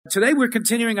Today we're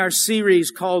continuing our series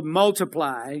called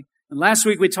Multiply. And last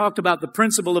week we talked about the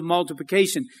principle of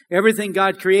multiplication. Everything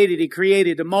God created, He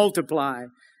created to multiply.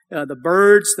 The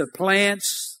birds, the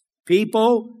plants,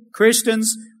 people,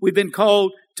 Christians, we've been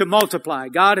called to multiply.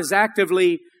 God is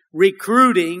actively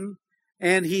recruiting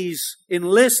and He's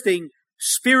enlisting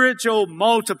spiritual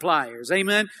multipliers.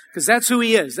 Amen? Because that's who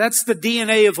He is. That's the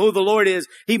DNA of who the Lord is.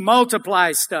 He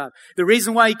multiplies stuff. The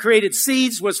reason why He created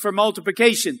seeds was for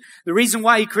multiplication. The reason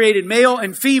why He created male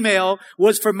and female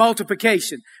was for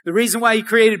multiplication. The reason why He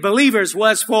created believers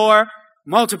was for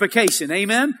multiplication.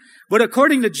 Amen? But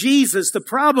according to Jesus, the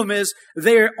problem is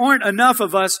there aren't enough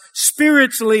of us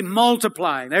spiritually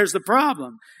multiplying. There's the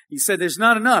problem. He said there's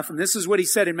not enough. And this is what He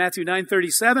said in Matthew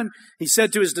 9:37. He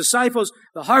said to His disciples,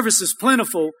 the harvest is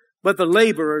plentiful, but the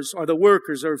laborers or the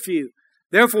workers are few.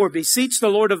 Therefore, beseech the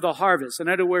Lord of the harvest. In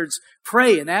other words,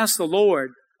 pray and ask the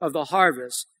Lord of the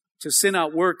harvest to send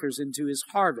out workers into His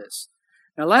harvest.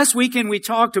 Now, last weekend we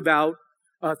talked about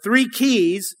three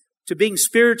keys to being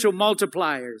spiritual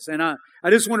multipliers. And I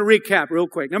just want to recap real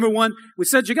quick. Number one, we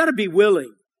said you got to be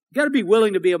willing. You got to be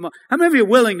willing to be how many of you are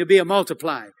willing to be a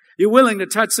multiplier? You're willing to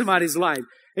touch somebody's life.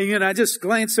 And I just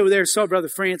glanced over there, saw Brother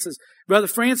Francis. Brother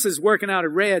Francis is working out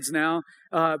at Reds now,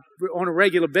 on a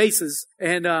regular basis.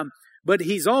 But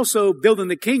he's also building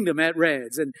the kingdom at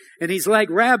Reds. And he's like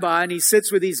Rabbi, and he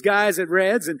sits with these guys at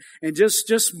Reds and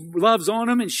just loves on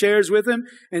them and shares with them.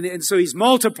 And so he's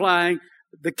multiplying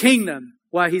the kingdom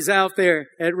while he's out there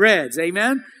at Reds.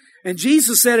 Amen? And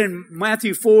Jesus said in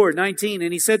Matthew 4:19,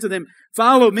 and He said to them,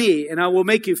 follow me, and I will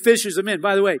make you fishers of men.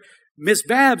 By the way, Miss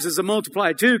Babs is a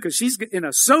multiplier too, because she's in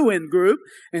a sew-in group,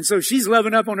 and so she's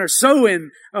loving up on her sewing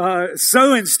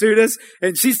students,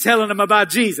 and she's telling them about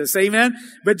Jesus. Amen?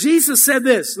 But Jesus said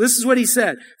this. This is what He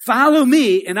said. Follow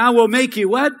me, and I will make you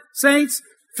what, saints?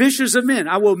 Fishers of men.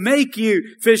 I will make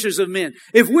you fishers of men.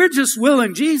 If we're just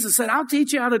willing, Jesus said, I'll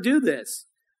teach you how to do this.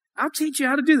 I'll teach you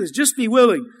how to do this. Just be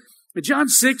willing. In John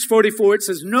 6:44, it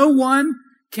says, no one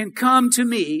can come to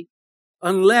me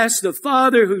unless the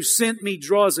Father who sent me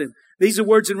draws him. These are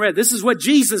words in red. This is what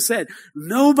Jesus said.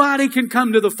 Nobody can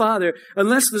come to the Father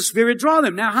unless the Spirit draw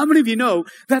them. Now, how many of you know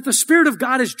that the Spirit of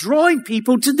God is drawing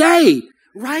people today?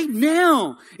 Right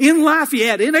now, in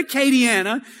Lafayette, in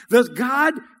Acadiana,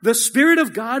 the Spirit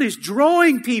of God is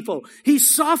drawing people.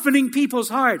 He's softening people's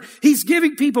heart. He's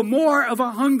giving people more of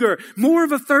a hunger, more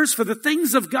of a thirst for the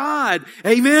things of God.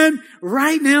 Amen?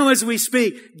 Right now as we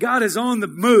speak, God is on the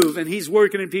move and He's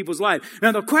working in people's life.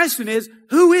 Now the question is,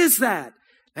 who is that?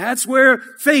 That's where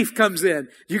faith comes in.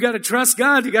 You got to trust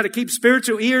God. You got to keep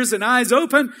spiritual ears and eyes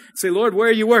open. Say, Lord, where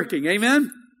are you working?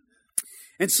 Amen?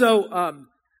 And so,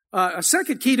 a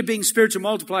second key to being spiritual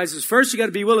multipliers is first, you got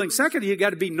to be willing. Second, you got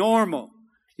to be normal.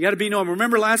 You got to be normal.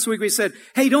 Remember last week we said,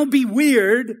 hey, don't be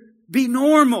weird. Be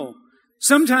normal.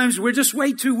 Sometimes we're just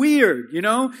way too weird,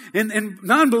 and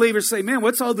non-believers say, man,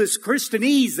 what's all this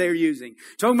Christianese they're using?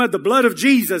 Talking about the blood of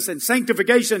Jesus and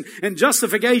sanctification and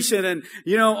justification and,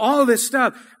 all this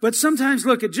stuff. But sometimes,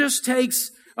 look, it just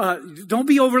takes don't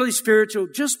be overly spiritual.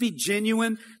 Just be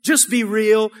genuine. Just be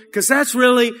real. Because that's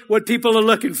really what people are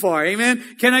looking for. Amen?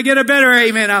 Can I get a better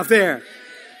amen out there?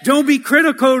 Don't be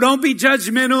critical. Don't be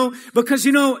judgmental. Because,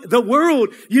 the world,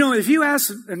 if you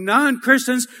ask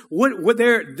non-Christians what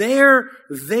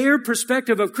their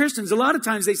perspective of Christians, a lot of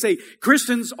times they say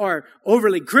Christians are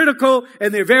overly critical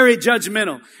and they're very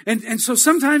judgmental. And so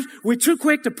sometimes we're too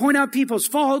quick to point out people's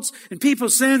faults and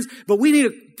people's sins, but we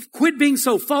need to quit being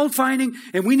so fault-finding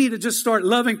and we need to just start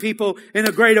loving people in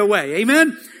a greater way.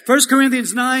 Amen? 1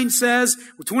 Corinthians 9 says,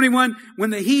 21,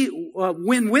 when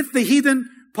with the heathen,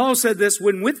 Paul said this,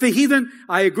 when with the heathen,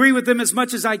 I agree with them as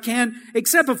much as I can,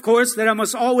 except, of course, that I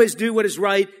must always do what is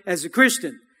right as a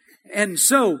Christian. And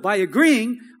so, by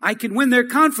agreeing, I can win their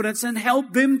confidence and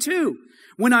help them too.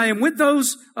 When I am with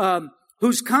those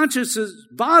whose consciences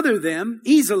bother them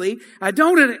easily, I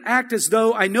don't act as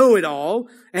though I know it all,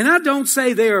 and I don't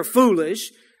say they are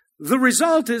foolish. The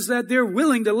result is that they're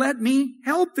willing to let me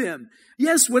help them.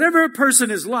 Yes, whatever a person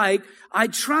is like, I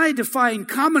try to find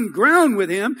common ground with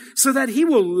him so that he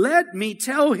will let me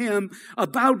tell him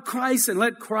about Christ and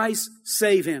let Christ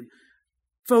save him.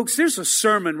 Folks, there's a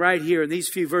sermon right here in these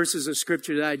few verses of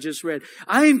Scripture that I just read.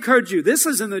 I encourage you, this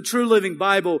is in the True Living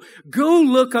Bible. Go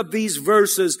look up these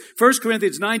verses, 1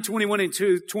 Corinthians 9:21 and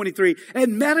 2:23,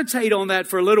 and meditate on that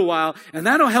for a little while, and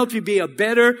that'll help you be a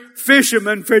better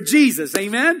fisherman for Jesus.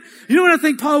 Amen? You know what I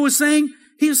think Paul was saying?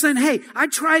 He was saying, hey, I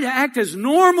try to act as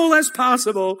normal as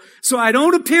possible so I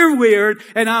don't appear weird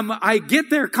and I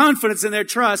get their confidence and their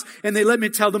trust and they let me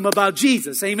tell them about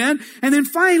Jesus. Amen? And then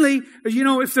finally,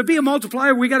 if to be a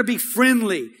multiplier, we got to be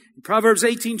friendly. Proverbs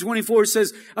 18:24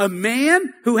 says, a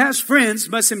man who has friends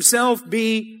must himself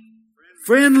be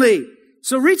friendly.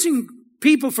 So reaching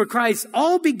people for Christ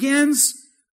all begins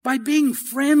by being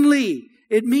friendly.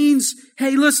 It means,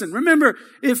 hey, listen, remember,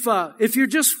 if you're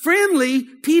just friendly,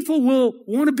 people will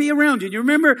want to be around you. You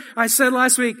remember I said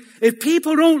last week, if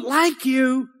people don't like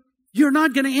you, you're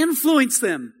not going to influence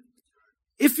them.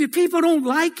 If people don't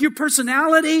like your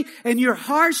personality and you're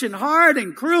harsh and hard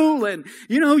and cruel and,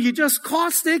 you're just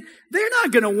caustic, they're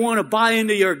not going to want to buy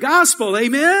into your gospel.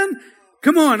 Amen?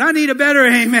 Come on, I need a better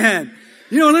amen.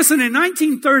 Listen, in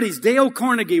 1930s, Dale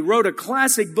Carnegie wrote a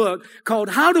classic book called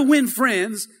How to Win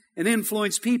Friends and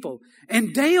Influence People.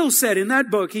 And Dale said in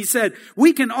that book, he said,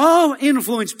 we can all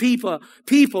influence people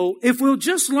if we'll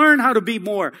just learn how to be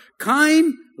more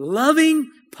kind, loving,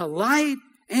 polite,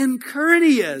 and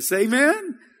courteous.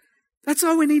 Amen? That's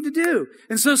all we need to do.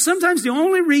 And so sometimes the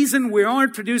only reason we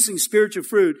aren't producing spiritual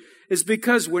fruit is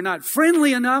because we're not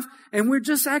friendly enough and we're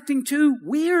just acting too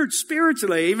weird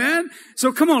spiritually. Amen?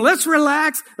 So come on, let's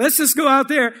relax. Let's just go out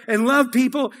there and love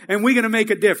people and we're going to make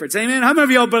a difference. Amen? How many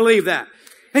of y'all believe that?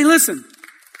 Hey, listen.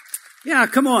 Yeah,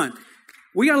 come on.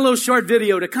 We got a little short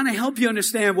video to kind of help you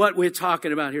understand what we're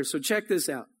talking about here. So check this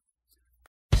out.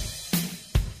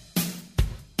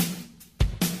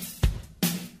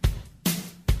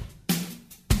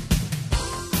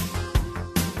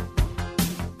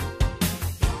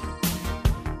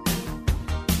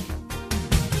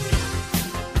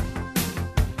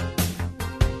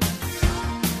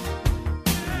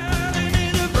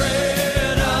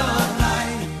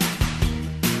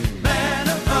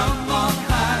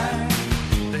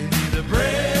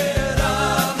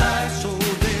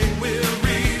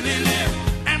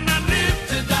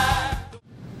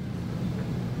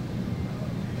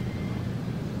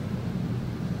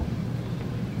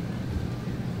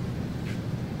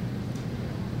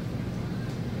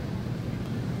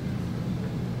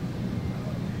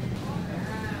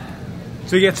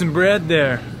 So you get some bread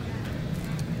there?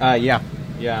 Yeah,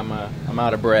 I'm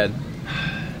out of bread.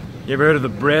 You ever heard of the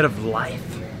bread of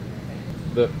life?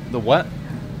 The what?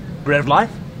 Bread of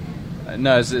life?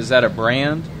 No, is that a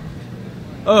brand?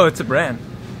 Oh, it's a brand.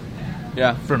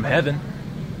 Yeah. From heaven.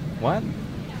 What?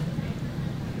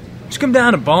 Just come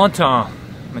down to Bon Temps.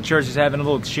 My church is having a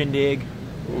little shindig.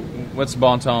 What's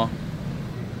Bon Temps?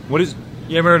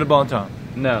 You ever heard of Bon Temps?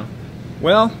 No.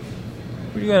 Well,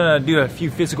 we're gonna do a few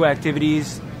physical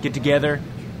activities, get together,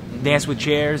 dance with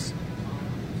chairs,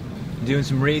 doing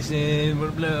some racing,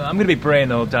 blah, blah. I'm gonna be praying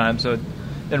the whole time, so it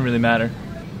doesn't really matter.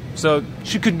 So, you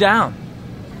should come down.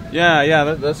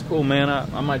 Yeah, that's cool, man.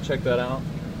 I might check that out.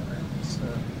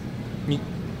 You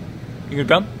gonna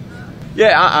come?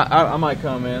 Yeah, I might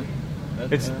come, man.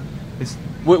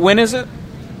 When is it?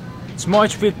 It's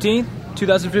March 15th,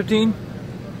 2015.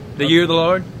 The year of the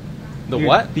Lord.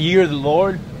 What? The year of the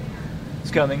Lord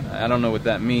is coming. I don't know what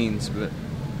that means, but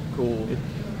cool.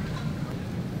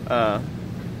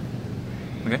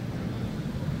 Okay.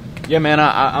 Yeah, man,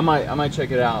 I might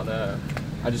check it out.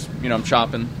 I'm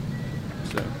shopping.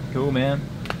 So cool, man.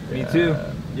 Me too.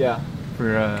 Yeah.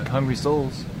 For hungry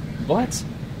souls. What?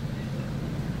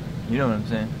 You know what I'm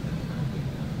saying?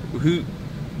 Who?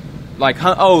 Like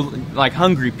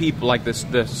hungry people, like the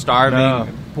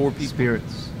starving, poor people.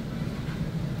 Spirits.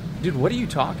 Dude, what are you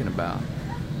talking about?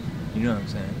 You know what I'm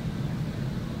saying?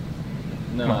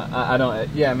 No, I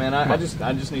don't. Yeah, man, I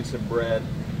just need some bread.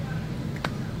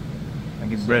 I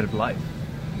get bread of life.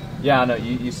 Yeah, I know.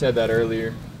 You said that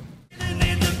earlier.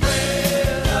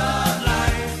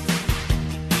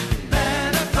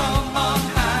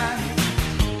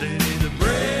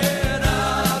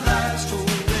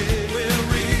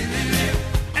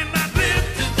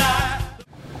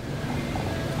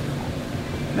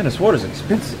 Man, this water's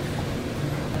expensive.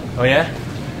 Oh, yeah?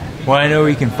 Well, I know where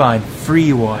you can find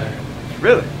free water.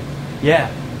 Really?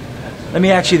 Yeah. Let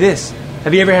me ask you this.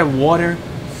 Have you ever had water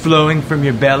flowing from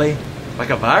your belly? Like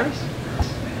a virus?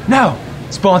 No.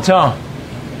 It's Bon Temps.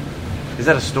 Is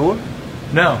that a store?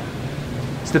 No.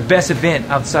 It's the best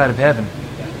event outside of heaven.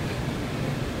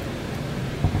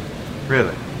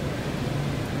 Really?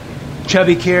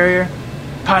 Chubby carrier,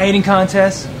 pie eating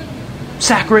contest,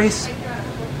 sack race,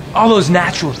 all those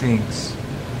natural things.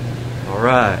 All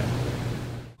right.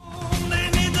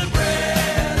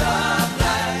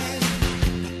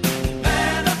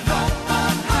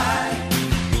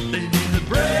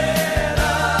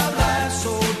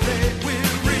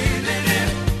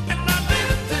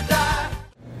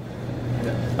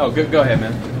 Oh, go ahead,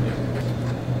 man.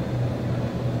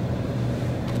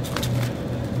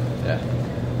 Yeah.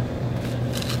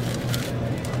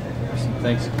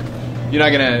 Thanks. You're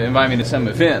not gonna invite me to some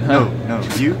event, huh? No.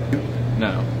 You?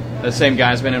 No. The same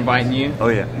guy's been inviting you? Oh,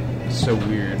 yeah. It's so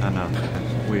weird. I know.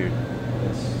 It's weird.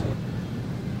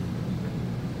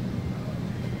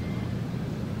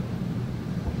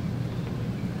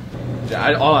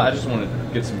 I just want to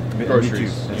get some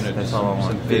groceries. That's all I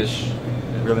want. Some fish.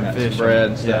 Grilling fish. Some bread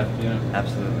and stuff, Yeah.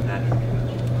 Absolutely natural.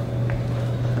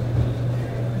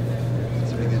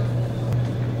 It's really good.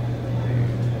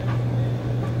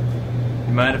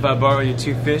 You mind if I borrow your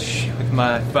 2 fish with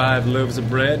my 5 loaves of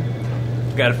bread?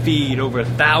 I've got to feed over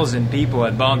 1,000 people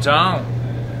at Bon Temps.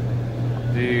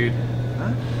 Dude.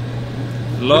 Huh?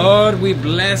 Lord, we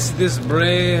bless this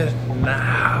bread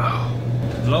now.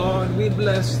 Lord, we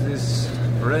bless this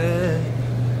bread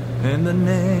in the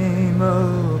name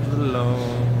of the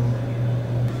Lord.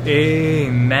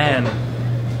 Amen.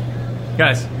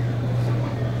 Guys,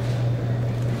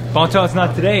 Bon Temps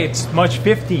not today, it's March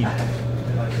 15th.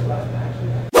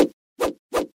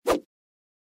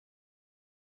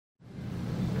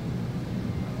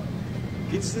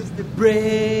 This is the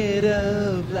bread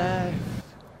of life,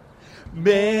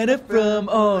 manna from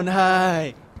on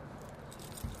high.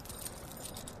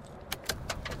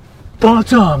 Bon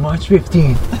Temps, March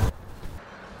 15th.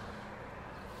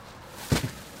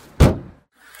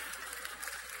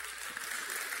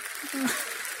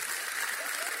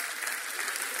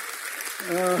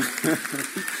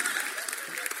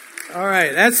 All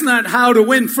right, that's not how to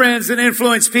win friends and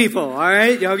influence people. All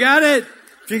right, y'all got it?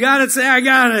 If you got it, say, I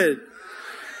got it.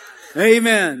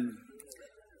 Amen.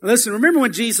 Listen, remember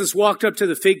when Jesus walked up to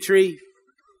the fig tree?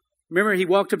 Remember he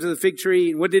walked up to the fig tree,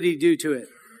 and what did he do to it?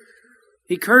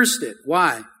 He cursed it.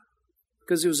 Why?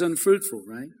 Because it was unfruitful,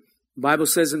 right? The Bible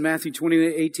says in Matthew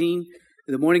 20:18,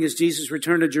 in the morning as Jesus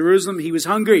returned to Jerusalem, he was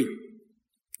hungry.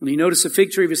 When he noticed a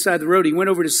fig tree beside the road, he went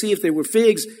over to see if there were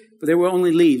figs, but there were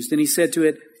only leaves. Then he said to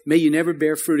it, may you never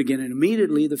bear fruit again. And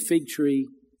immediately the fig tree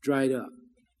dried up.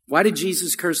 Why did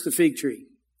Jesus curse the fig tree?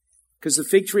 Because the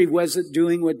fig tree wasn't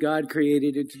doing what God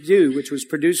created it to do, which was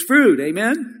produce fruit.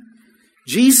 Amen?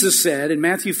 Jesus said in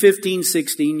Matthew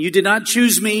 15:16, you did not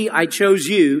choose me, I chose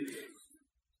you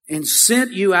and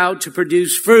sent you out to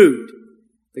produce fruit,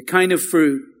 the kind of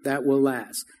fruit that will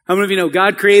last. How many of you know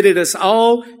God created us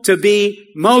all to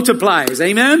be multipliers?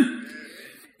 Amen?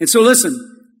 And so listen,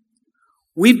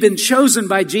 we've been chosen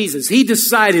by Jesus. He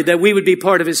decided that we would be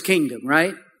part of His kingdom,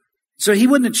 right? So He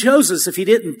wouldn't have chosen us if He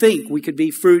didn't think we could be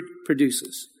fruit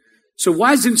producers. So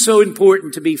why is it so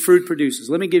important to be fruit producers?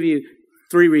 Let me give you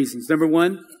 3 reasons. Number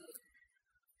 1,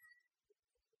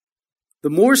 the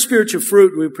more spiritual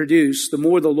fruit we produce, the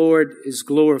more the Lord is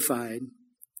glorified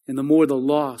and the more the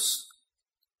lost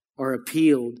are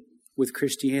appealed with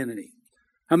Christianity.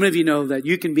 How many of you know that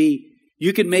you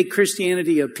can make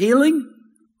Christianity appealing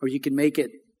or you can make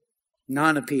it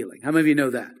non-appealing? How many of you know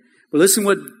that? Well, listen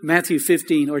what Matthew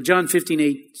 15 or John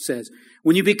 15:8 says.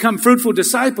 When you become fruitful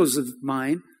disciples of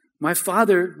mine, my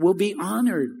Father will be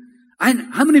honored.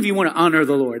 How many of you want to honor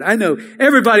the Lord? I know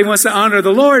everybody wants to honor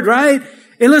the Lord, right?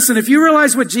 And listen, if you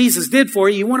realize what Jesus did for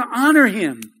you, you want to honor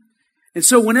Him. And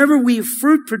so whenever we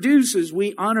fruit producers,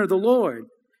 we honor the Lord.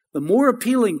 The more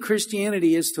appealing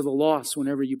Christianity is to the lost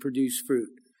whenever you produce fruit.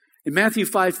 In Matthew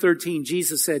 5:13,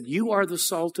 Jesus said, you are the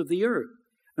salt of the earth.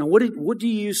 Now, what do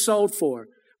you use salt for?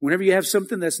 Whenever you have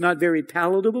something that's not very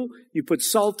palatable, you put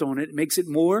salt on it. It makes it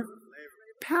more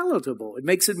palatable. It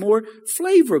makes it more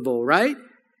flavorful, right?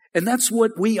 And that's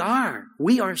what we are.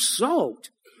 We are salt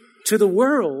to the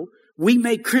world. We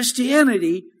make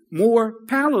Christianity more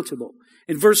palatable.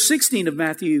 In verse 16 of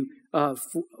Matthew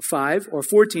 5 or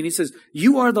 14, he says,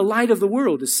 you are the light of the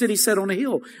world, a city set on a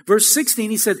hill. Verse 16,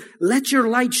 he said, let your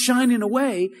light shine in a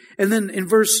way. And then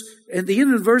at the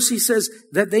end of the verse, he says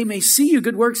that they may see your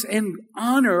good works and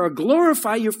honor or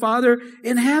glorify your Father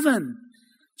in heaven.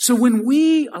 So when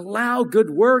we allow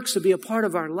good works to be a part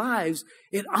of our lives,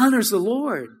 it honors the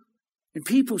Lord. And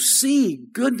people see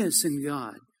goodness in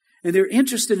God. And they're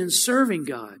interested in serving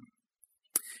God.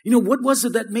 You know, what was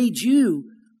it that made you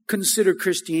consider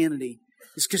Christianity?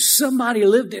 It's because somebody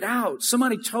lived it out.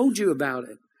 Somebody told you about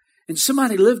it. And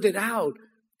somebody lived it out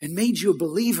and made you a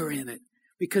believer in it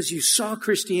because you saw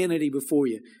Christianity before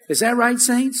you. Is that right,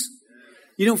 saints?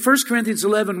 You know, 1 Corinthians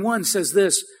 11:1 says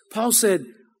this. Paul said,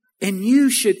 and you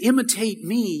should imitate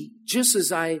me just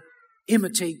as I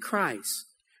imitate Christ.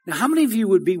 Now, how many of you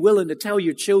would be willing to tell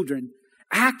your children,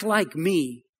 act like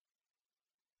me,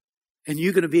 and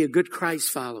you're going to be a good Christ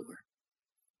follower?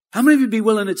 How many of you would be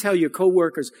willing to tell your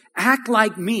coworkers, act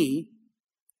like me,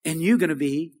 and you're going to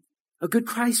be a good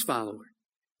Christ follower?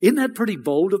 Isn't that pretty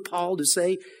bold of Paul to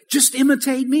say, just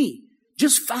imitate me.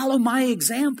 Just follow my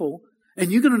example,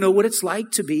 and you're going to know what it's like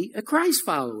to be a Christ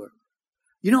follower.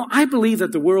 You know, I believe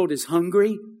that the world is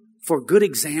hungry for good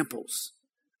examples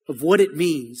of what it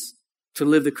means to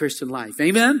live the Christian life.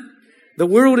 Amen? The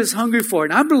world is hungry for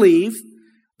it. And I believe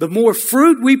the more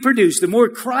fruit we produce, the more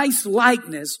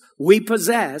Christ-likeness we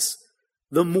possess,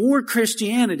 the more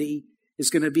Christianity is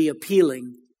going to be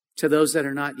appealing to those that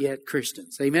are not yet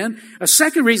Christians. Amen? A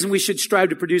second reason we should strive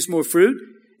to produce more fruit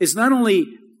is not only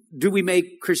do we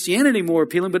make Christianity more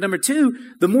appealing, but number two,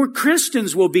 the more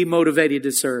Christians will be motivated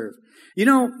to serve. You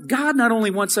know, God not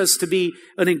only wants us to be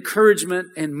an encouragement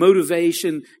and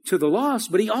motivation to the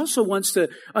lost, but He also wants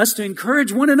us to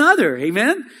encourage one another.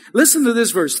 Amen? Listen to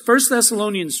this verse. 1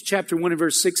 Thessalonians chapter 1 and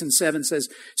verse 6 and 7 says,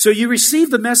 "So you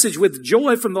received the message with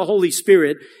joy from the Holy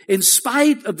Spirit, in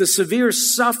spite of the severe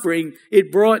suffering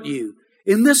it brought you.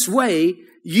 In this way,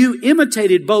 you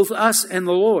imitated both us and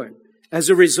the Lord. As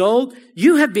a result,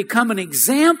 you have become an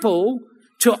example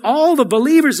to all the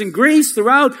believers in Greece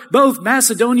throughout both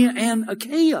Macedonia and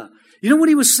Achaia." You know what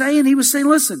he was saying? He was saying,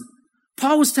 listen,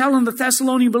 Paul was telling the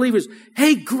Thessalonian believers,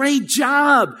 hey, great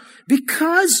job.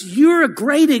 Because you're a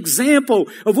great example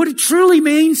of what it truly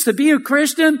means to be a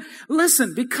Christian.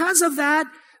 Listen, because of that,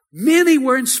 many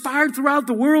were inspired throughout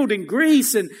the world in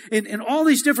Greece and all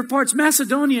these different parts,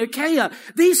 Macedonia, Achaia.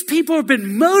 These people have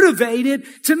been motivated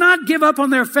to not give up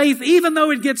on their faith even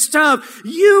though it gets tough.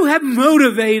 You have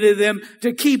motivated them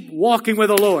to keep walking with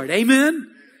the Lord. Amen?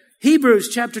 Hebrews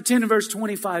chapter 10 and verse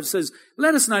 25 says,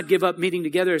 "Let us not give up meeting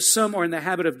together as some are in the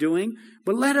habit of doing,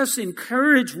 but let us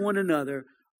encourage one another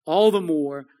all the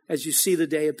more as you see the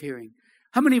day appearing."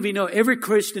 How many of you know every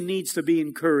Christian needs to be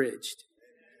encouraged?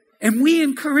 And we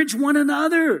encourage one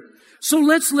another. So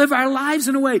let's live our lives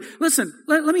in a way. Listen,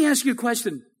 let me ask you a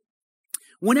question.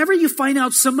 Whenever you find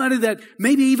out somebody that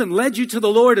maybe even led you to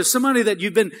the Lord, or somebody that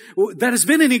has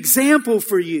been an example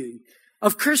for you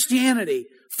of Christianity,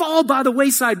 fall by the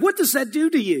wayside, what does that do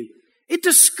to you? It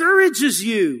discourages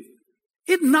you.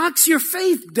 It knocks your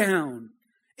faith down.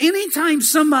 Anytime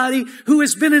somebody who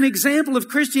has been an example of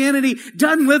Christianity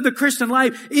doesn't live the Christian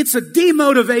life, it's a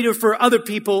demotivator for other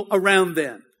people around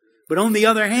them. But on the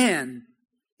other hand,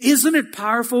 isn't it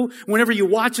powerful whenever you're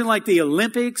watching like the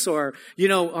Olympics or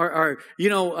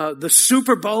the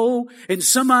Super Bowl, and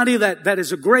somebody that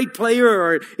is a great player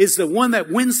or is the one that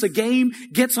wins the game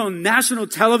gets on national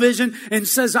television and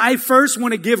says, "I first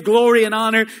want to give glory and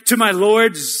honor to my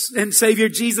Lord and Savior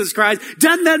Jesus Christ."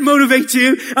 Doesn't that motivate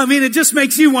you? I mean, it just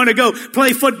makes you want to go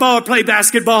play football or play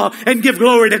basketball and give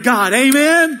glory to God.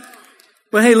 Amen?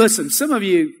 But hey, listen, some of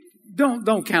you,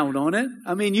 Don't count on it.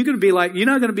 I mean, you're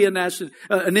not going to be an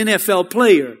NFL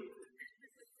player.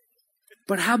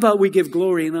 But how about we give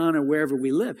glory and honor wherever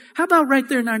we live? How about right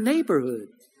there in our neighborhood?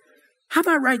 How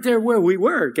about right there where we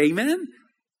work? Amen?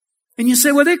 And you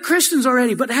say, well, they're Christians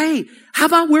already. But hey, how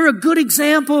about we're a good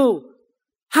example?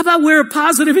 How about we're a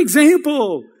positive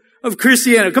example of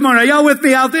Christianity? Come on, are y'all with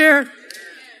me out there?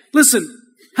 Listen,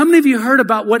 how many of you heard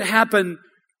about what happened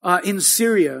in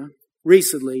Syria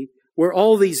recently, where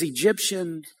all these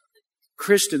Egyptian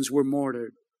Christians were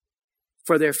martyred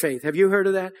for their faith? Have you heard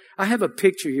of that? I have a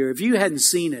picture here. If you hadn't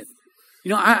seen it, you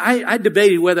know, I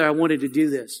debated whether I wanted to do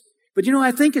this. But you know,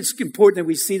 I think it's important that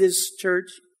we see this, church.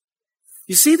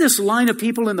 You see this line of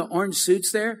people in the orange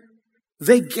suits there?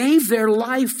 They gave their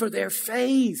life for their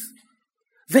faith.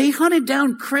 They hunted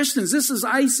down Christians. This is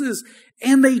ISIS.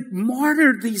 And they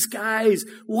martyred these guys.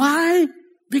 Why?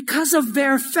 Because of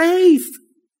their faith.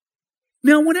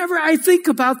 Now, whenever I think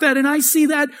about that and I see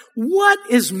that, what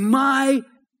is my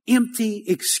empty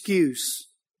excuse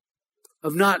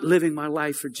of not living my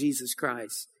life for Jesus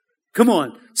Christ? Come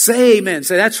on, say amen.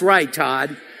 Say, that's right,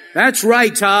 Todd. That's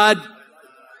right, Todd.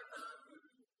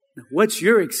 What's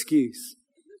your excuse?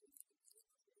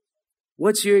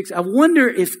 I wonder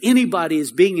if anybody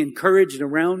is being encouraged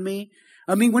around me.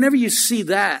 I mean, whenever you see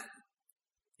that,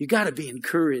 you got to be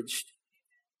encouraged.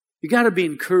 You got to be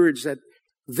encouraged that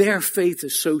their faith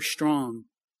is so strong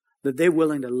that they're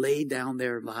willing to lay down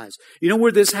their lives. You know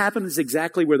where this happened is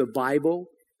exactly where the Bible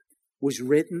was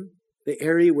written, the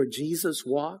area where Jesus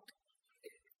walked.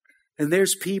 And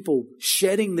there's people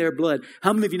shedding their blood.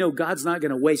 How many of you know God's not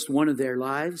going to waste one of their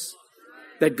lives?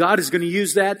 That God is going to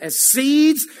use that as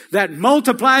seeds that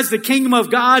multiplies the kingdom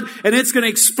of God, and it's going to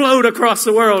explode across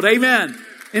the world. Amen.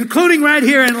 Including right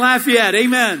here in Lafayette.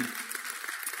 Amen.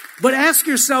 But ask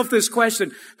yourself this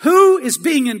question. Who is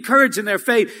being encouraged in their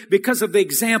faith because of the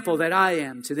example that I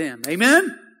am to them?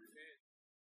 Amen?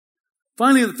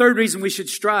 Finally, the third reason we should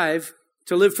strive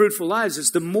to live fruitful lives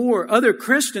is the more other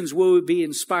Christians will be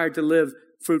inspired to live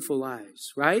fruitful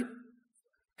lives, right?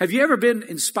 Have you ever been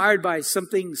inspired by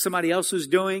something somebody else is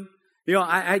doing? You know,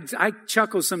 I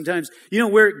chuckle sometimes. You know,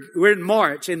 we're in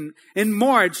March, and in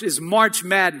March is March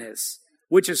Madness.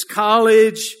 which is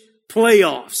college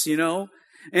playoffs,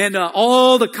 And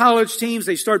all the college teams,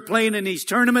 they start playing in these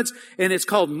tournaments, and it's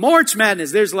called March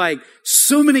Madness. There's like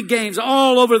so many games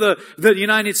all over the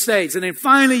United States. And then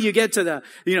finally you get to the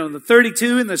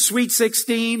 32 and the Sweet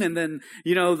 16, and then,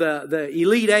 the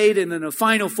Elite 8, and then the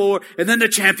Final 4, and then the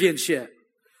championship.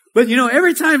 But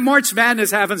every time March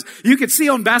Madness happens, you can see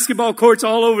on basketball courts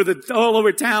all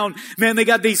over town, man, they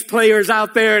got these players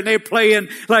out there and they're playing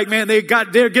like, man, they're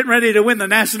getting ready to win the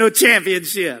national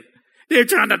championship. They're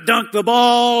trying to dunk the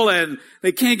ball and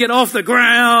they can't get off the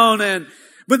ground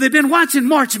but they've been watching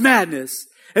March Madness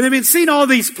and they've been seeing all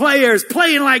these players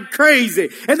playing like crazy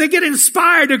and they get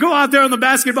inspired to go out there on the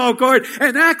basketball court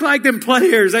and act like them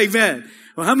players. Amen.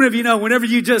 Well, how many of you know whenever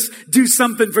you just do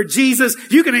something for Jesus,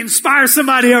 you can inspire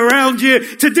somebody around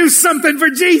you to do something for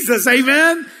Jesus?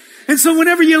 Amen. And so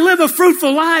whenever you live a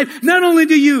fruitful life, not only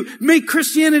do you make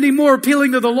Christianity more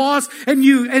appealing to the lost, and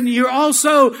you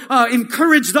also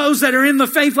encourage those that are in the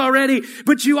faith already,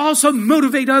 but you also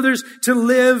motivate others to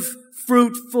live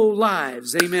fruitful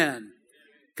lives. Amen.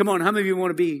 Come on, how many of you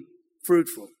want to be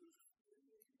fruitful?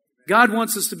 God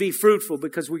wants us to be fruitful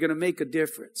because we're going to make a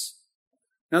difference.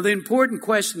 Now, the important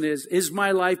question is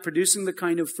my life producing the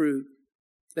kind of fruit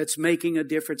that's making a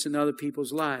difference in other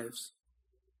people's lives?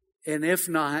 And if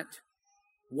not,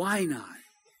 why not?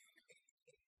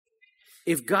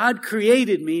 If God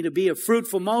created me to be a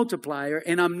fruitful multiplier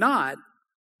and I'm not,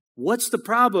 what's the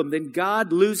problem? Then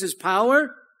God loses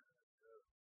power?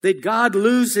 Did God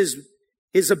lose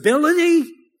his ability?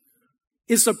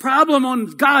 Is the problem on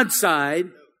God's side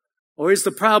or is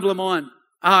the problem on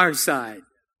our side?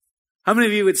 How many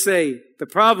of you would say the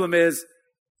problem is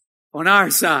on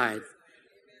our side?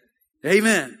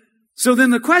 Amen. So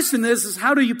then the question is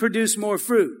how do you produce more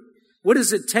fruit? What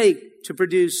does it take to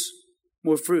produce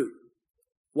more fruit?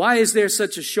 Why is there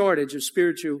such a shortage of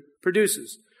spiritual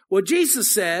producers? Well,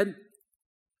 Jesus said,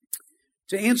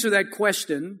 to answer that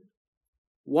question,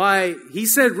 he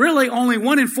said really only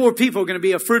 1 in 4 people are going to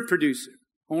be a fruit producer.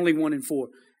 Only 1 in 4.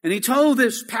 And he told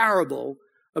this parable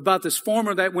about this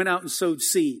farmer that went out and sowed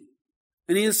seed.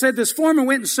 And he said this farmer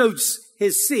went and sowed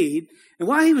his seed. And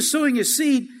while he was sowing his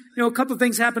seed, a couple of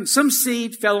things happened. Some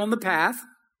seed fell on the path,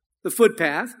 the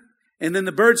footpath, and then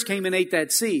the birds came and ate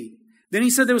that seed. Then he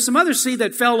said there was some other seed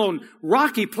that fell on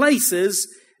rocky places,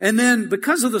 and then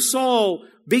because of the soil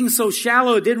being so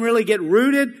shallow, it didn't really get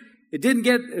rooted. It didn't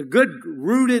get a good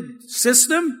rooted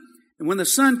system. And when the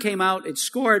sun came out, it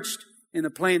scorched and the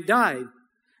plant died.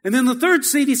 And then the third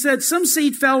seed, he said, some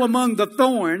seed fell among the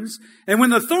thorns. And when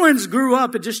the thorns grew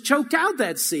up, it just choked out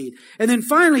that seed. And then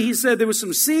finally, he said there was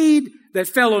some seed that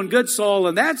fell on good soil.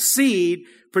 And that seed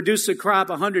produced a crop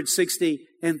 160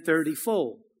 and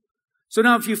 30-fold. So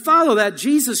now if you follow that,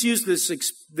 Jesus used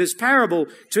this parable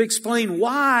to explain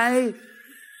why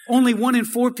only 1 in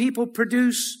 4 people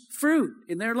produce fruit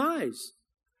in their lives.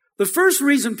 The first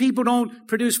reason people don't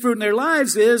produce fruit in their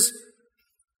lives is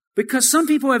because some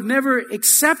people have never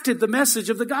accepted the message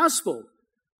of the gospel.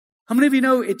 How many of you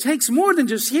know it takes more than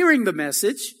just hearing the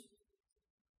message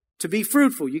to be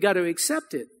fruitful? You got to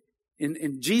accept it.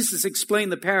 And Jesus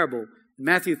explained the parable. In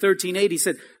Matthew 13:8, he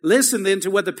said, listen then to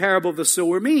what the parable of the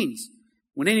sower means.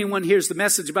 When anyone hears the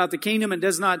message about the kingdom and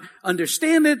does not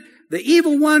understand it, the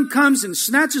evil one comes and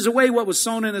snatches away what was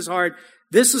sown in his heart.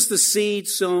 This is the seed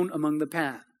sown among the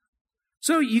path.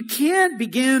 So you can't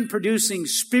begin producing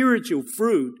spiritual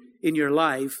fruit in your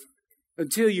life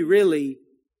until you really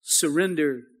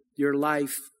surrender your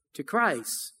life to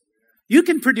Christ. You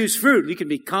can produce fruit. You can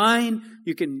be kind.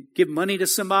 You can give money to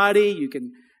somebody. You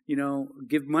can,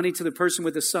 give money to the person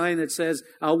with a sign that says,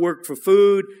 I'll work for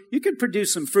food. You can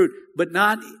produce some fruit, but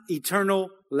not eternal,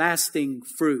 lasting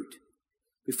fruit.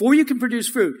 Before you can produce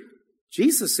fruit,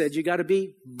 Jesus said you got to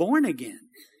be born again,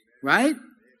 right?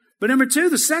 But number 2,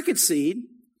 the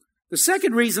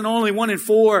second reason only 1 in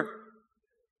 4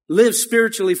 live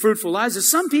spiritually fruitful lives is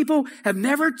some people have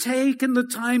never taken the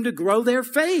time to grow their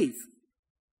faith.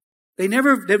 They've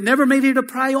never made it a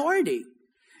priority.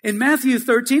 In Matthew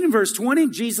 13 and verse 20,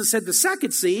 Jesus said the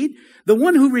second seed, the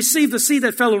one who received the seed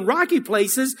that fell in rocky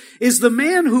places, is the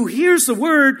man who hears the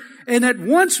word and at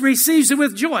once receives it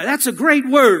with joy. That's a great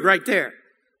word right there.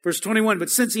 Verse 21,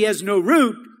 but since he has no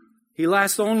root, he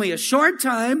lasts only a short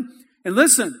time. And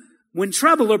listen, when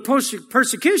trouble or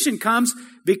persecution comes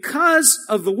because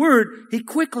of the word, he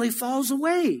quickly falls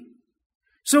away.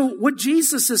 So what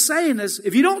Jesus is saying is,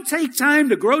 if you don't take time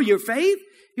to grow your faith,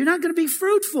 you're not going to be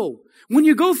fruitful. When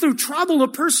you go through trouble or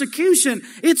persecution,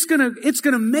 it's going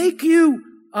to make you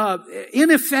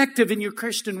ineffective in your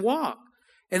Christian walk.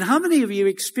 And how many of you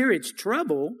experienced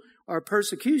trouble or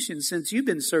persecution since you've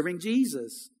been serving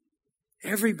Jesus?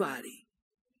 Everybody.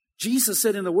 Jesus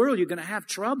said in the world you're going to have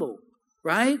trouble,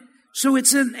 right? So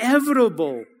it's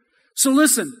inevitable. So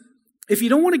listen, if you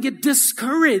don't want to get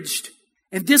discouraged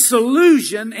and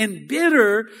disillusioned and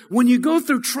bitter when you go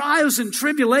through trials and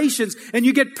tribulations and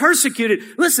you get persecuted,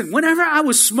 listen, whenever I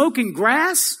was smoking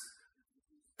grass,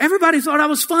 everybody thought I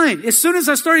was fine. As soon as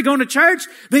I started going to church,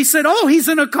 they said, oh, he's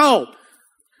in a cult.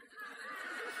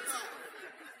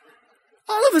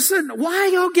 All of a sudden, why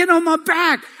y'all getting on my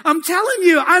back? I'm telling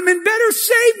you, I'm in better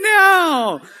shape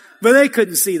now. But they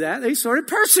couldn't see that. They started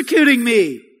persecuting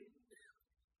me.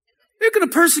 They're going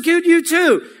to persecute you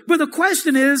too. But the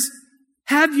question is,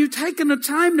 have you taken the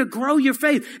time to grow your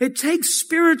faith? It takes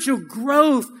spiritual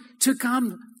growth to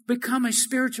become a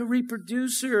spiritual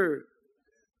reproducer.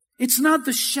 It's not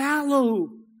the shallow.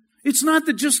 It's not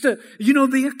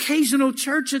the occasional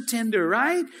church attender,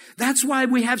 right? That's why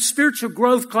we have spiritual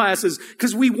growth classes,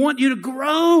 because we want you to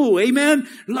grow. Amen.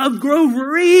 Love, grow,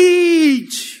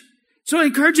 reach. So I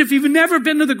encourage you, if you've never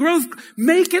been to the growth,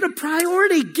 make it a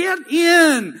priority. Get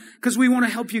in, because we want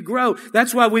to help you grow.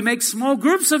 That's why we make small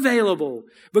groups available,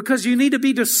 because you need to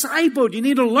be discipled. You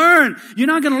need to learn. You're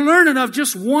not going to learn enough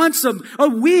just once a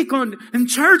week in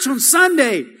church on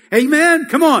Sunday. Amen.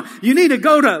 Come on. You need to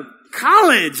go to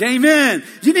college. Amen.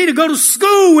 You need to go to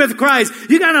school with Christ.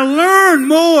 You got to learn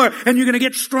more, and you're going to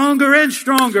get stronger and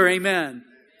stronger. Amen.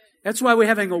 That's why we're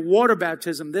having a water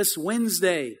baptism this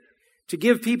Wednesday, to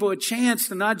give people a chance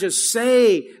to not just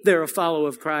say they're a follower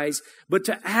of Christ, but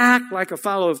to act like a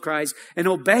follower of Christ and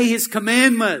obey His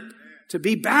commandment to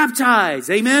be baptized.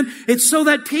 Amen. It's so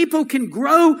that people can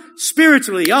grow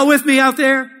spiritually. Y'all with me out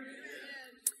there?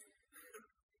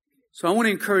 So I want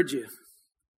to encourage you.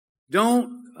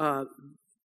 Don't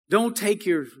take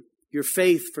your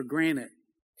faith for granted.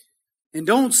 And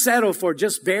don't settle for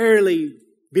just barely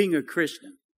being a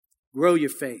Christian. Grow your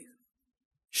faith.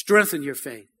 Strengthen your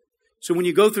faith. So when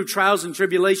you go through trials and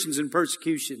tribulations and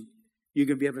persecution, you're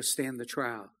going to be able to stand the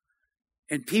trial.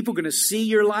 And people are going to see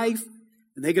your life,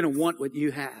 and they're going to want what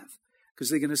you have, because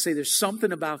they're going to say there's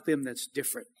something about them that's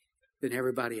different than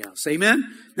everybody else.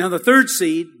 Amen? Now the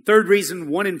third reason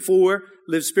 1 in 4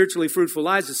 live spiritually fruitful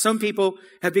lives is some people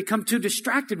have become too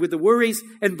distracted with the worries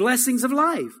and blessings of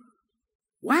life.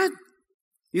 What?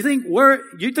 You think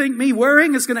me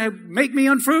worrying is going to make me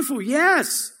unfruitful?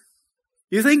 Yes.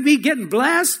 You think me getting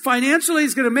blessed financially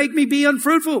is going to make me be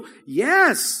unfruitful?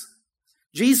 Yes.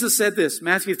 Jesus said this,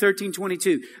 Matthew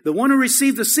 13:22. The one who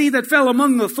received the seed that fell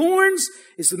among the thorns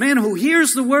is the man who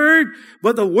hears the word,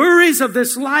 but the worries of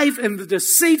this life and the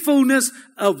deceitfulness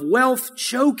of wealth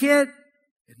choke it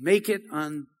and make it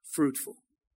unfruitful.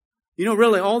 You know,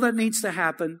 really, all that needs to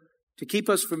happen to keep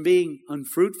us from being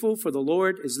unfruitful for the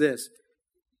Lord is this.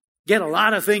 Get a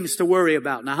lot of things to worry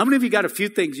about. Now, how many of you got a few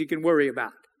things you can worry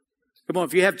about? Come on,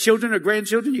 if you have children or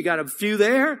grandchildren, you got a few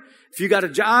there. If you got a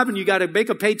job and you got to make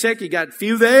a paycheck, you got a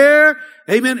few there.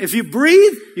 Amen. If you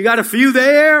breathe, you got a few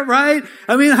there, right?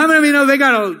 I mean, how many of you know they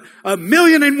got a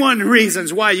million and one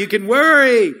reasons why you can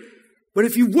worry? But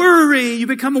if you worry, you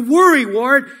become a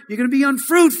worrywart, you're going to be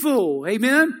unfruitful.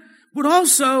 Amen. But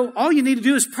also, all you need to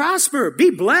do is prosper, be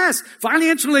blessed,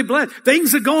 financially blessed.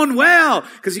 Things are going well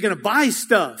because you're going to buy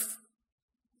stuff.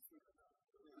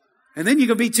 And then you're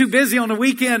going to be too busy on the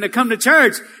weekend to come to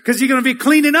church because you're going to be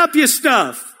cleaning up your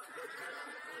stuff.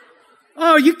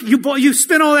 Oh, you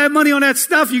spent all that money on that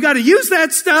stuff. You got to use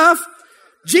that stuff.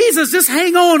 Jesus, just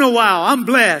hang on a while. I'm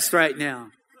blessed right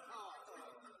now.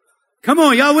 Come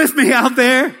on, y'all with me out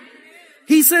there?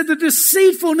 He said the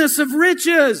deceitfulness of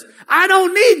riches. I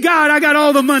don't need God. I got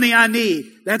all the money I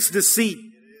need. That's deceit.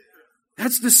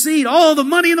 That's deceit. All the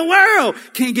money in the world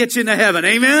can't get you into heaven.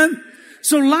 Amen?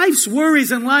 So life's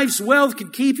worries and life's wealth can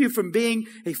keep you from being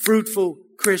a fruitful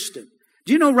Christian.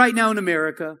 Do you know right now in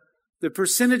America, the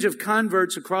percentage of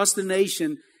converts across the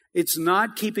nation, it's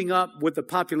not keeping up with the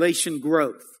population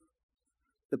growth.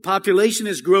 The population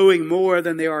is growing more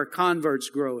than there are converts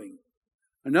growing.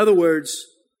 In other words,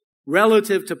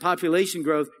 relative to population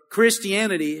growth,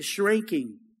 Christianity is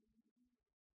shrinking.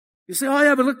 You say, oh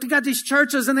yeah, but look, they got these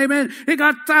churches and they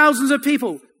got thousands of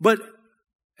people. But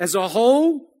as a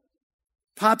whole,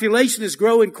 population is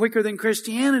growing quicker than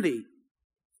Christianity.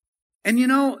 And you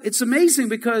know, it's amazing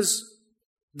because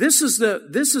this is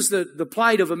the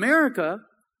plight of America,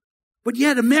 but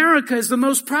yet America is the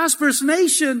most prosperous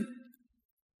nation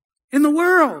in the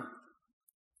world.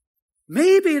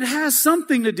 Maybe it has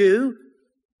something to do.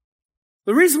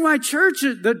 The reason why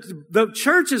the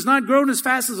church is not growing as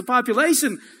fast as the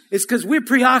population is because we're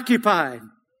preoccupied.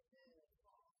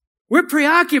 We're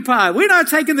preoccupied. We're not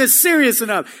taking this serious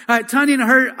enough. Tanya,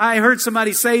 I heard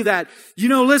somebody say that. You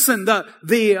know, listen,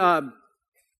 the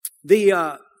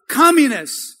the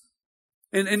communists,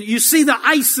 and you see the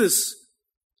ISIS.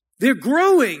 They're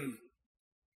growing.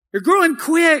 They're growing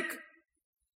quick.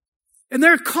 And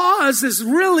their cause is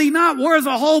really not worth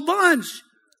a whole bunch.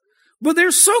 But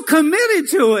they're so committed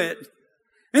to it.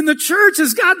 And the church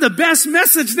has got the best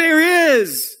message there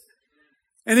is.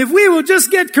 And if we will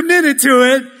just get committed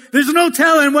to it, there's no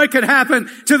telling what could happen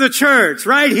to the church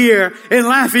right here in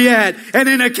Lafayette and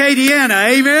in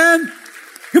Acadiana. Amen?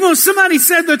 Come on, somebody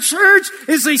said the church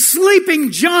is a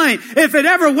sleeping giant. If it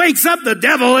ever wakes up, the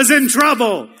devil is in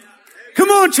trouble. Come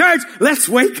on, church, let's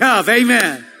wake up.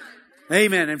 Amen.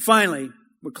 Amen. And finally,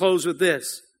 we'll close with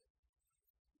this.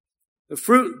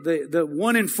 The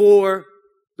 1 in 4,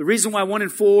 the reason why 1 in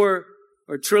 4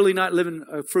 are truly not living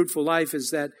a fruitful life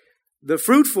is that the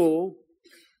fruitful,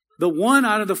 the 1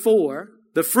 out of the 4,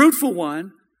 the fruitful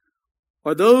one,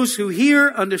 are those who hear,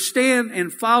 understand,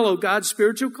 and follow God's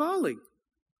spiritual calling.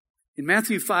 In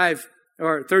Matthew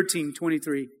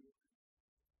 13:23,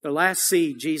 the last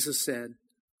seed, Jesus said,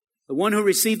 the one who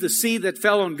received the seed that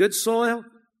fell on good soil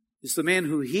is the man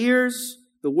who hears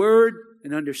the word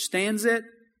and understands it,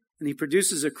 and he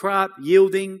produces a crop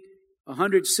yielding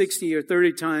 160 or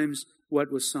 30 times what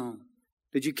was sown.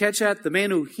 Did you catch that? The man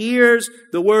who hears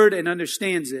the word and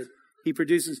understands it, he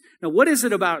produces. Now, what is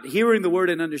it about hearing the word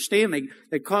and understanding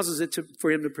that causes it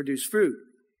for him to produce fruit?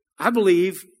 I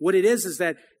believe what it is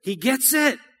that he gets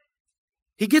it.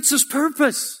 He gets his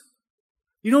purpose.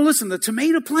 You know, listen, the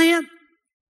tomato plant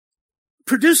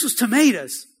produces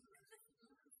tomatoes.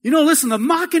 You know, listen, the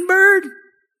mockingbird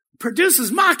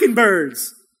produces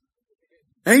mockingbirds.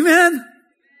 Amen?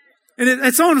 And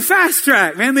it's on fast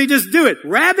track, man. They just do it.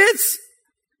 Rabbits?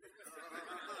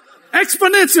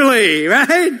 Exponentially,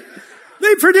 right?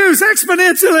 They produce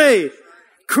exponentially.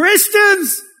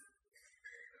 Christians?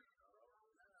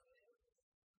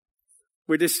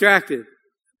 We're distracted.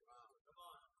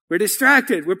 We're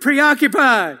distracted. We're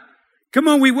preoccupied. Come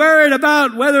on, we worried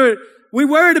about whether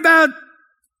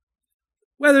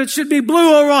it should be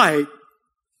blue or white.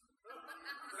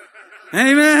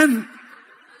 Amen.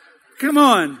 Come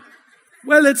on.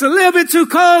 Well, it's a little bit too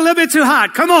cold, a little bit too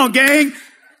hot. Come on, gang.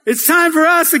 It's time for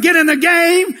us to get in the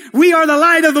game. We are the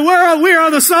light of the world. We are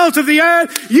the salt of the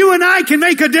earth. You and I can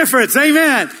make a difference.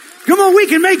 Amen. Come on, we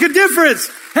can make a difference.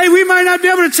 Hey, we might not be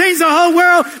able to change the whole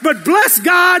world, but bless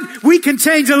God, we can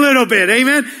change a little bit.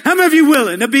 Amen. How many of you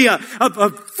willing to be a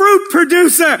fruit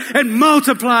producer and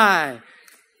multiply?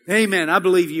 Amen. I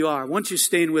believe you are. Won't you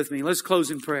stand with me? Let's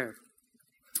close in prayer.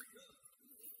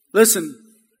 Listen,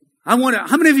 how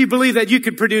many of you believe that you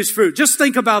can produce fruit? Just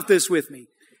think about this with me.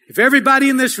 If everybody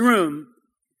in this room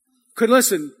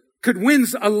could win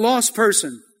a lost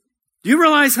person, do you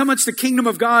realize how much the kingdom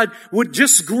of God would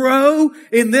just grow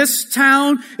in this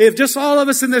town if just all of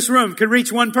us in this room could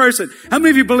reach one person? How many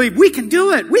of you believe we can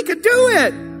do it? We can do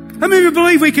it. How many of you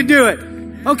believe we can do it?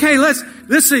 Okay,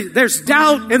 there's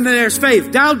doubt and there's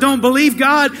faith. Doubt don't believe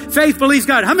God. Faith believes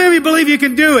God. How many of you believe you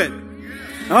can do it?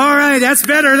 All right, that's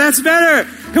better. That's better.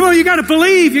 Come on, you got to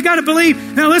believe. You got to believe.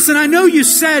 Now listen, I know you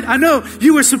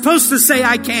were supposed to say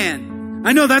I can.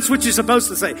 I know that's what you're supposed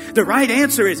to say. The right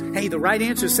answer is,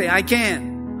 say I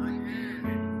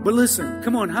can. But listen,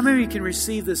 come on, how many of you can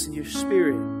receive this in your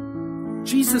spirit?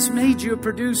 Jesus made you a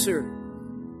producer.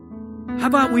 How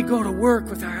about we go to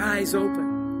work with our eyes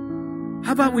open?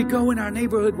 How about we go in our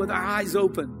neighborhood with our eyes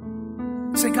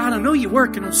open? Say, God, I know you're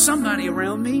working on somebody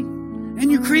around me,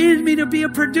 and you created me to be a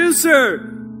producer.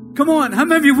 Come on, how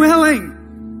many of you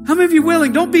willing? How many of you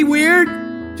willing? Don't be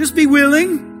weird. Just be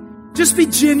willing. Just be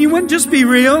genuine. Just be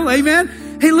real.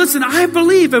 Amen. Hey, listen, I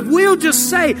believe if we'll just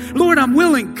say, Lord, I'm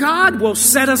willing, God will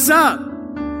set us up.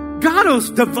 God will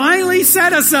divinely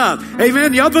set us up.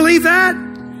 Amen. Y'all believe that?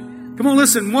 Come on,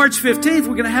 listen, March 15th,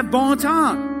 we're going to have bon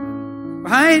temps.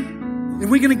 Right?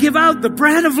 And we're going to give out the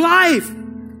bread of life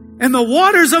and the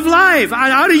waters of life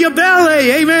out of your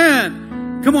belly.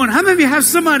 Amen. Come on, how many of you have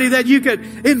somebody that you could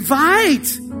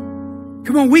invite?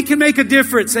 Come on, we can make a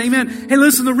difference. Amen. Hey,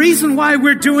 listen, the reason why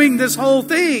we're doing this whole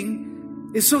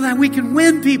thing is so that we can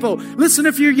win people. Listen,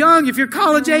 if you're young, if you're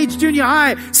college age, junior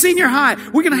high, senior high,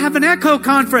 we're going to have an echo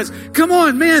conference. Come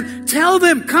on, man, tell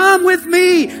them, come with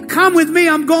me. Come with me.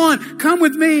 I'm going. Come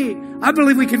with me. I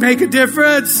believe we can make a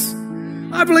difference.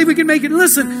 I believe we can make it.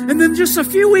 Listen, and then just a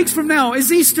few weeks from now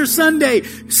is Easter Sunday.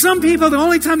 Some people, the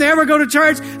only time they ever go to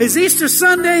church is Easter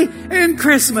Sunday and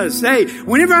Christmas. Hey,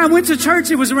 whenever I went to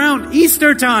church, it was around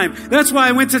Easter time. That's why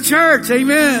I went to church.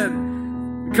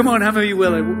 Amen. Come on, how many of you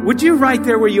will? Would you right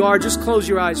there where you are, just close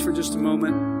your eyes for just a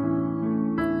moment.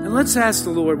 And let's ask the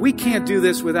Lord. We can't do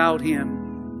this without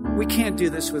Him. We can't do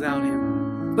this without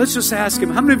Him. Let's just ask Him.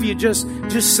 How many of you just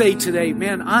say today,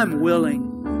 man, I'm willing.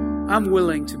 I'm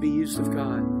willing to be used of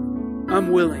God.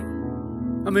 I'm willing.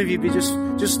 How many of you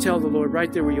just tell the Lord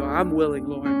right there where you are, I'm willing,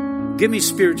 Lord. Give me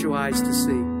spiritual eyes to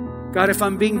see. God, if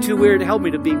I'm being too weird, help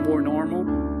me to be more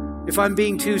normal. If I'm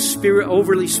being too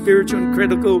overly spiritual and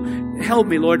critical, help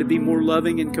me, Lord, to be more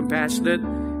loving and compassionate.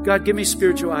 God, give me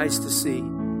spiritual eyes to see.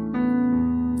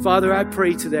 Father, I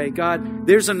pray today, God,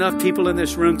 there's enough people in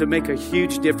this room to make a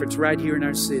huge difference right here in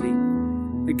our city.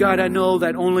 And God, I know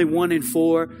that only 1 in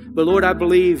 4, but Lord, I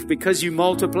believe because you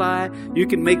multiply, you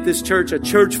can make this church a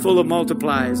church full of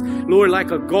multipliers. Lord,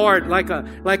 like a garden,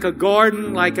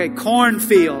 like a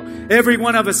cornfield. Every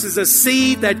one of us is a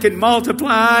seed that can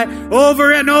multiply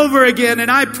over and over again.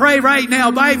 And I pray right now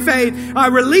by faith, I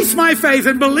release my faith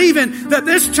in believing that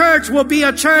this church will be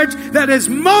a church that is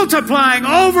multiplying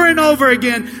over and over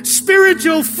again.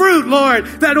 Spiritual fruit, Lord,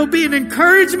 that will be an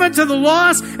encouragement to the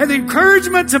lost, an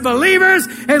encouragement to believers.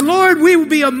 And Lord, we will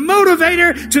be a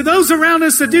motivator to those around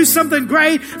us to do something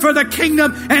great for the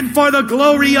kingdom and for the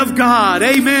glory of God.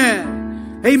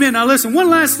 Amen. Amen. Now listen, one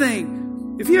last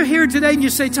thing. If you're here today and you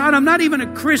say, Todd, I'm not even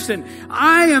a Christian.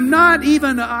 I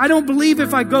don't believe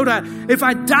if I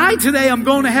die today, I'm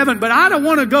going to heaven, but I don't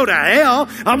want to go to hell.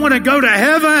 I want to go to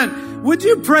heaven. Would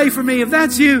you pray for me? If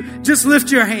that's you, just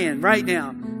lift your hand right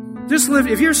now. Just lift.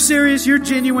 If you're serious, you're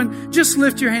genuine, just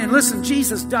lift your hand. Listen,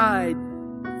 Jesus died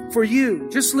for you.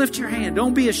 Just lift your hand.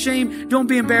 Don't be ashamed. Don't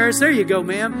be embarrassed. There you go,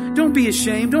 ma'am. Don't be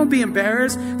ashamed. Don't be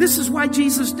embarrassed. This is why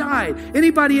Jesus died.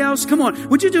 Anybody else? Come on.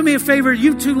 Would you do me a favor?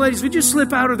 You two ladies, would you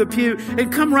slip out of the pew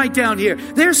and come right down here?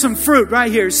 There's some fruit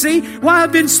right here. See? While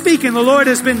I've been speaking, the Lord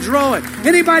has been drawing.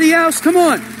 Anybody else? Come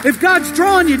on. If God's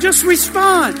drawing you, just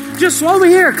respond. Just over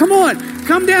here. Come on.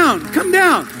 Come down. Come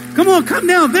down. Come on, come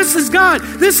down. This is God.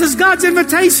 This is God's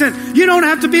invitation. You don't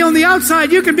have to be on the outside.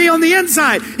 You can be on the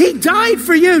inside. He died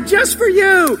for you, just for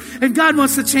you. And God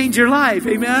wants to change your life.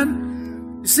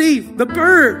 Amen. See, the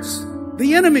birds,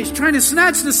 the enemy's trying to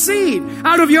snatch the seed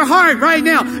out of your heart right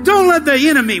now. Don't let the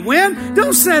enemy win.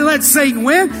 Don't say, let Satan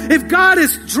win. If God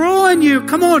is drawing you,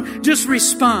 come on, just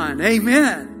respond.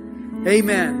 Amen.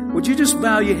 Amen. Would you just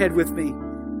bow your head with me?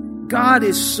 God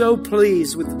is so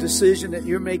pleased with the decision that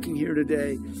you're making here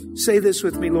today. Say this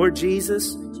with me, Lord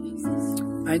Jesus,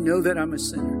 I know that I'm a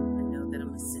sinner.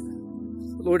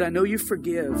 Lord, I know you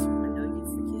forgive.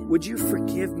 Would you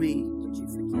forgive me?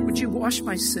 Would you wash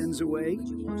my sins away?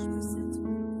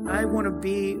 I want to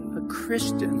be a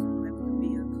Christian.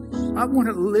 I want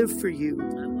to live for you.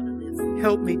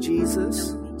 Help me,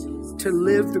 Jesus, to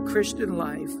live the Christian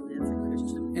life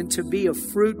and to be a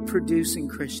fruit-producing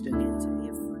Christian.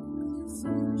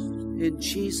 In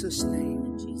Jesus'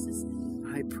 name,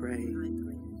 I pray.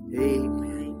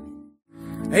 Amen.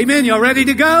 Amen. Y'all ready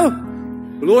to go?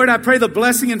 Lord, I pray the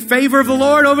blessing and favor of the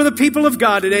Lord over the people of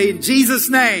God today. In Jesus'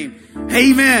 name.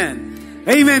 Amen.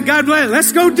 Amen. God bless.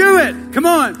 Let's go do it. Come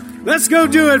on. Let's go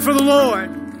do it for the Lord.